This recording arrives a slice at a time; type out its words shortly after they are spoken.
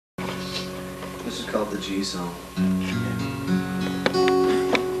This is called the G song.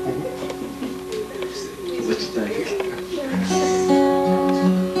 What you think?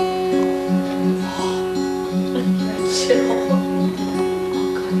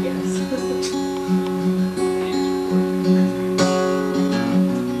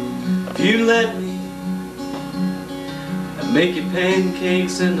 If you let me, I'd make you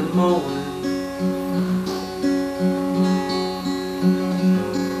pancakes in the morning.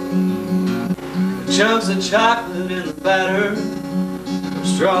 Chunks of chocolate in the batter,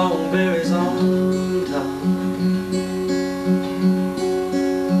 strawberries on top.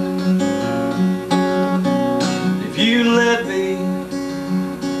 If you let me,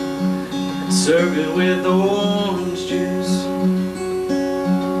 I'd serve it with orange juice.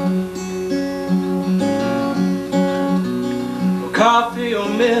 Or coffee or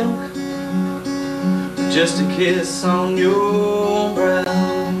milk, just a kiss on your brow.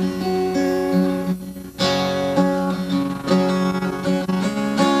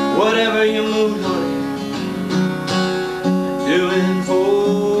 Whatever your mood, honey, I'm doing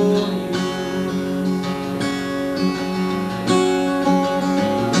for you.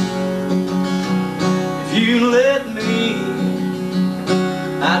 If you let me,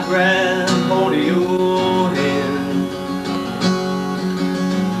 I'd grab hold of your hand.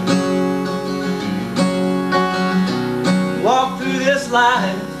 Walk through this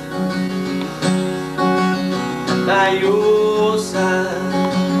life by your side.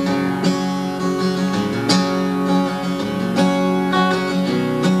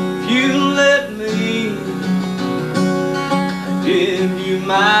 Give you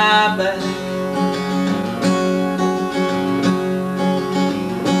my back.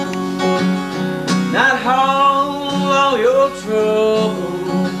 Not haul all your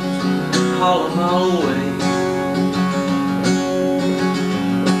troubles, haul them all away.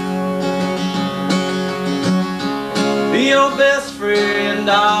 Be your best friend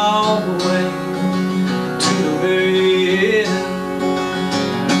all the way to the very end.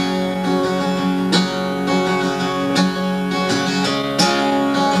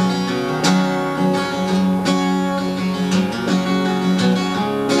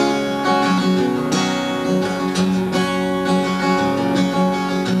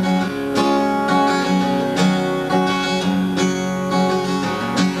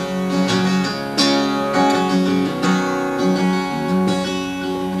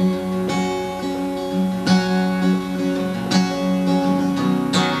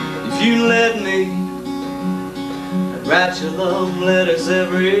 If you let me, I'd write you love letters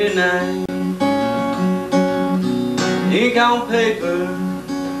every night. Ink on paper,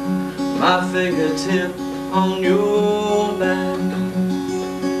 my fingertip on your back.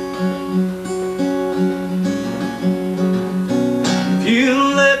 If you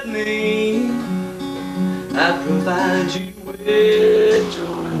let me, I'd provide you with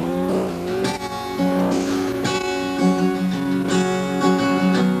joy.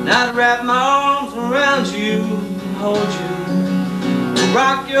 I'd wrap my arms around you, hold you,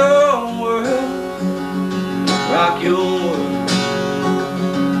 rock your world, rock your world.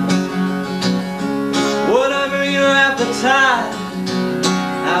 Whatever your appetite,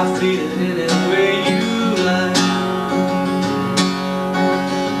 I'll feed it any way you like.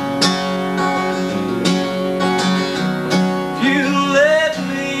 If you let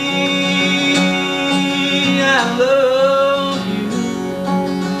me, I love you.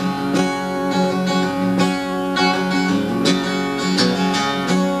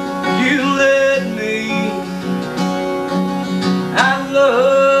 If you let me, I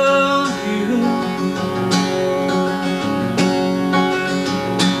love you.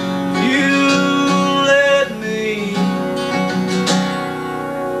 If you let me,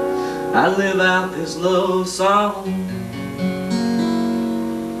 I live out this love song.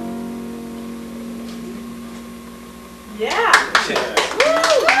 Yeah.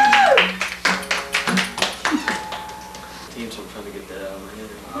 Teams, I'm trying to get that out of my head.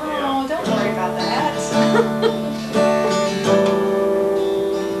 Oh, don't worry about that.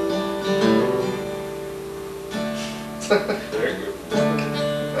 Very good.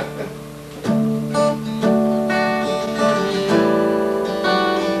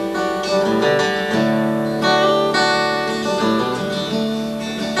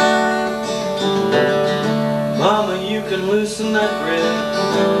 Mama, you can loosen that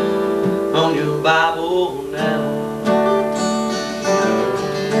grip on your Bible now.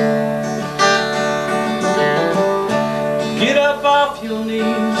 Get up off your knees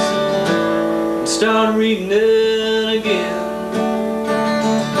and start reading it again.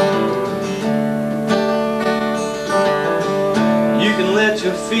 You can let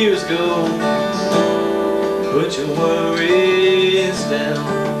your feet years go. Put your worries down.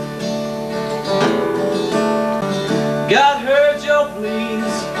 God heard your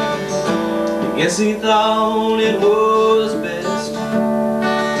pleas. I guess he thought it was best.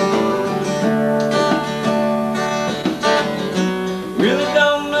 Really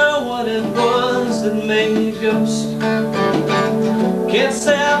don't know what it was that made me ghost. Can't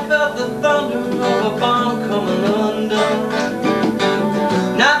say I felt the thunder of a bomb coming undone.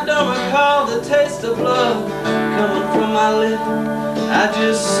 Now I don't recall the taste of blood coming from my lip. I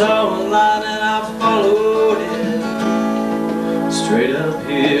just saw a light and I followed it straight up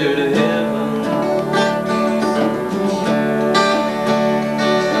here to heaven.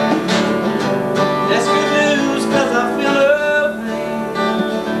 That's good news, 'cause I feel no pain.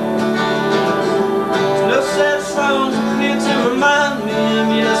 There's no sad songs here to remind me of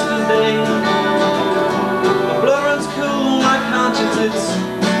yesterday. My blood runs cool, my conscience it's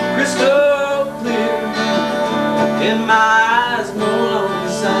crystal clear, and my eyes no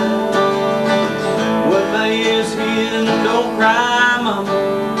longer sad. What my ears hear, don't cry, mama,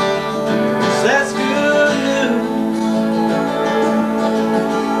 'cause that's good news.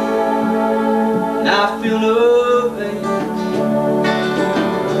 Now I feel no pain.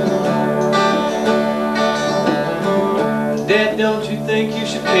 Dad, don't you think you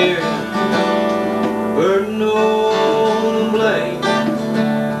should carry burden on and blame?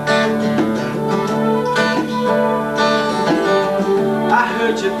 I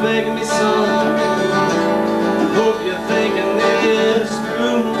heard you begging me, son. Hope you're thinking this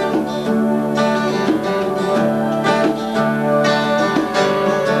through.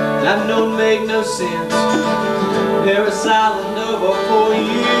 I know it made no sense. Paris Island over 4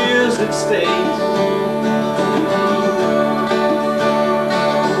 years it stayed.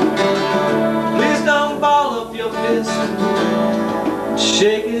 Please don't ball up your fist,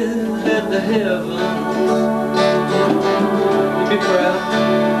 shake it at the heavens. You'd be proud.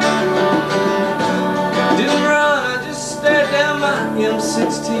 Didn't run, I just stared down my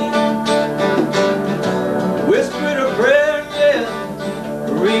M16. Whispered a prayer, yeah,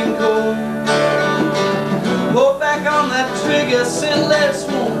 Marine Corps. Pulled back on that trigger, sent lead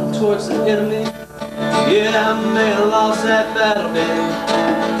swarm towards the enemy. Yeah, I may have lost that battle day,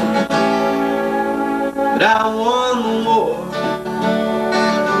 but I won the war.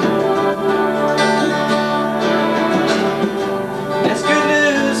 That's good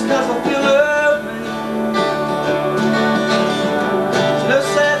news, 'cause I feel no pain. There's no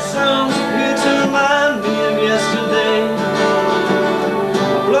sad songs here to remind me of yesterday.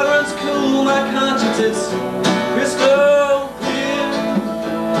 My blood runs cool, my conscience it's crystal clear,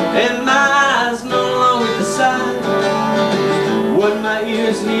 and my eyes no longer decide what my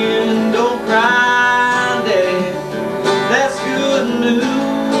ears hear. And don't cry, Dad, that's good news.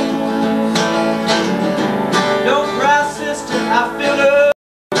 Don't cry, sister, I feel no.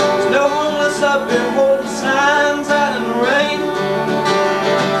 There's no homeless up here holding signs out in the rain.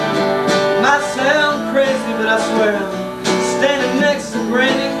 Might sound crazy, but I swear I'm standing next to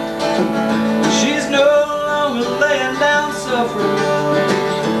Granny. She's no longer laying down suffering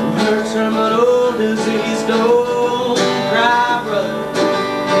from her terminal disease. Don't cry, brother,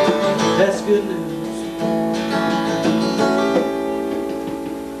 that's good news.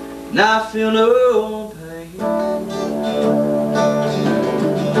 Now I feel no pain.